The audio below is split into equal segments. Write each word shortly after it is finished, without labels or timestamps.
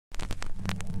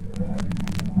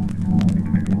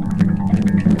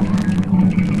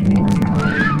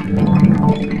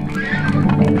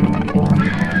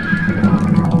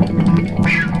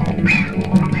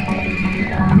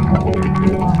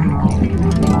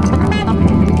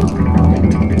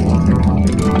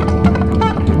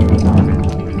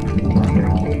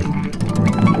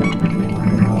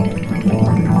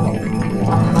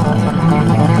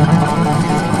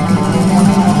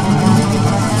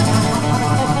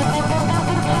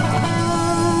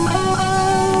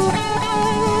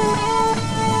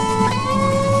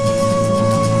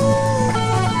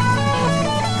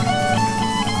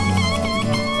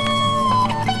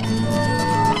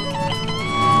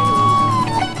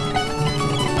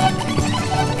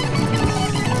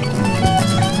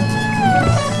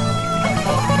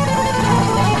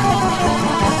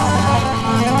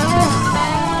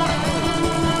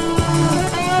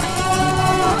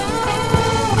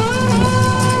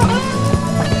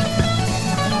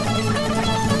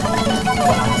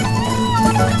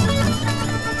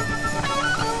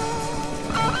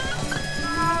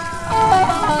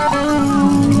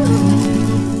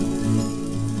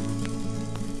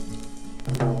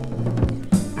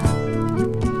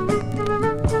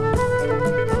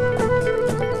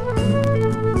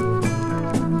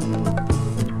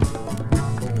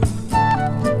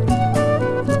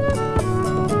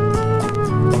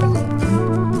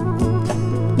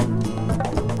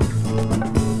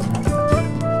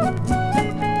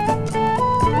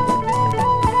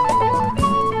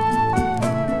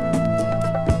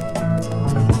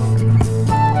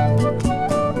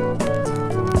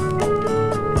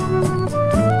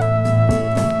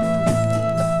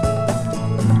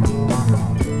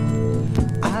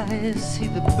I see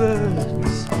the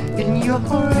birds in your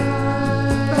eyes,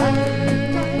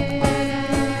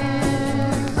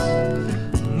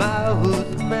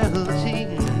 mouth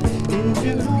melting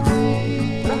into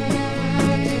rain,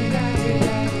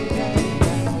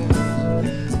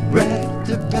 breath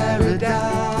to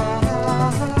paradise,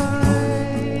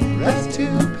 breath to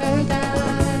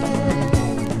paradise,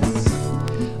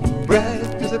 breath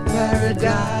to the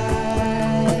paradise.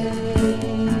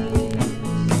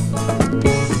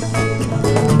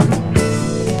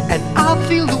 I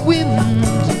feel the wind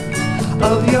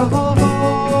of your voice,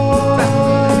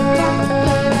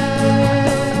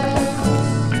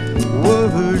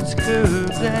 words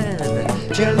curved and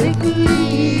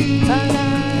angelically,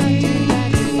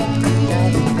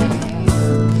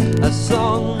 a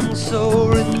song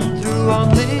soaring through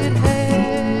unlit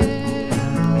hands,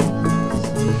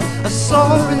 a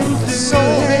soaring through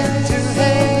hands,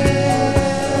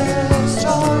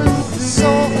 soaring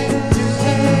through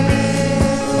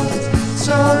hands,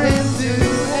 soaring through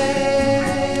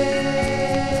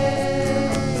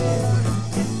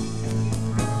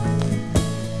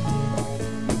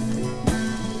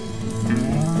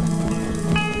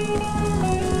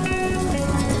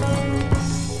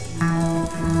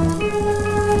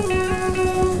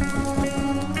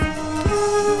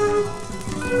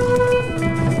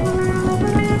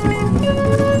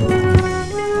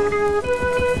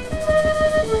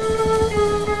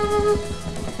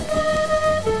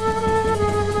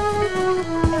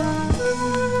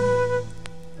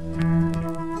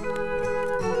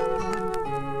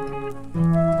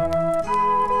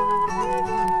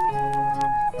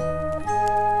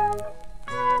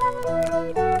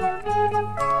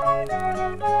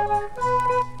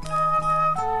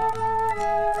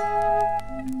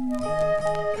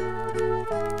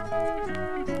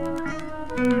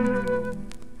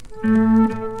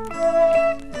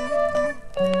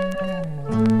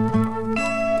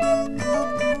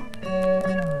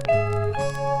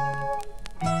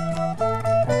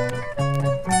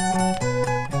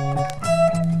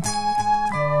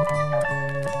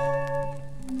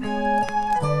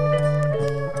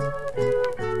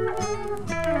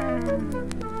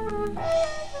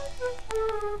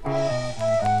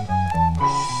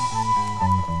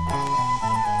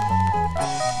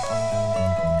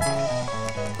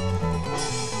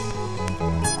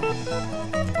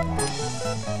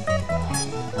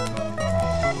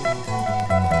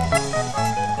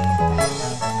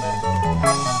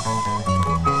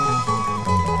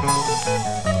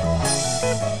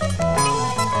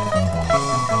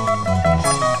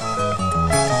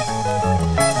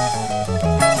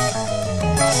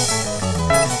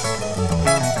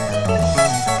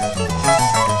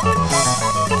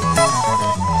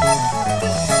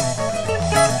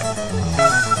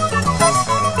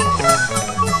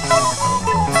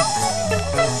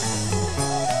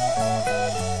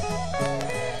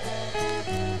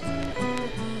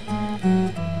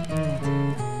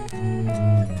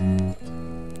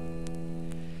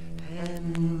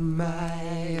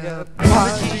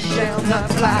Partridge shall not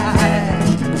fly,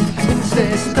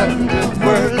 instead thunder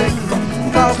whirling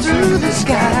fall through the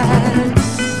sky,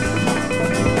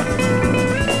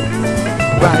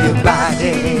 while your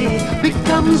body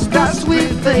becomes dust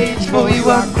with age, for you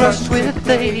are crushed with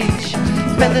age,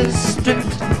 feathers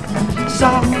stripped,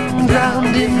 song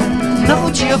drowned in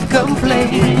notes of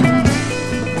complaint.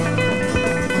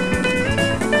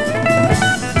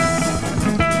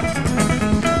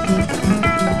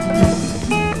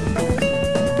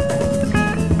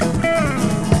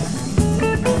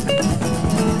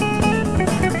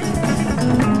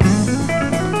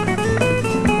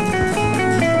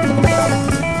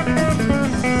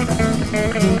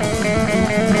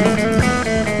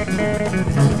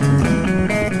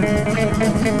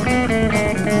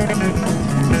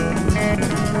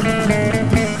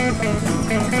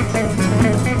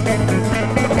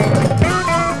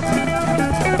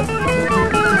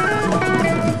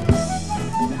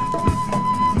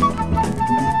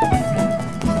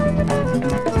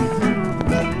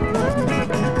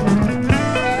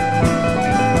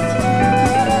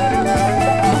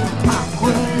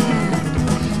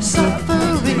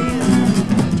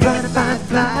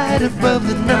 right above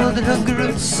the now the hunger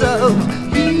of some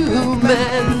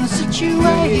human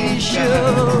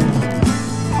situation.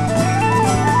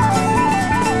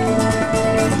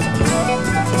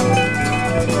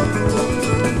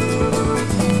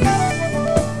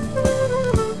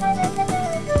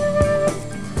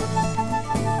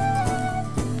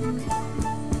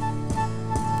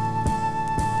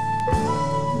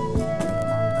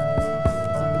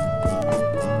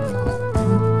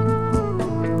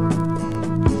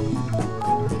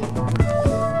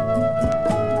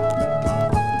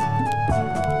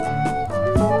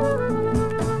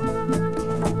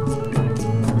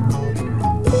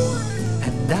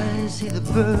 See the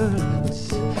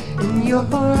birds in your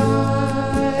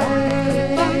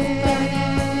eyes,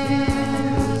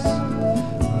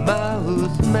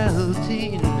 mouth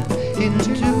melting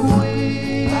into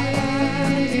wings,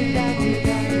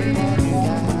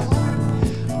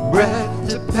 breath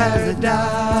to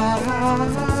paradise,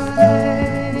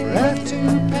 breath to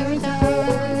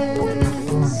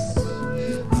paradise,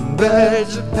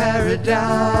 birds of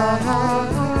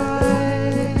paradise.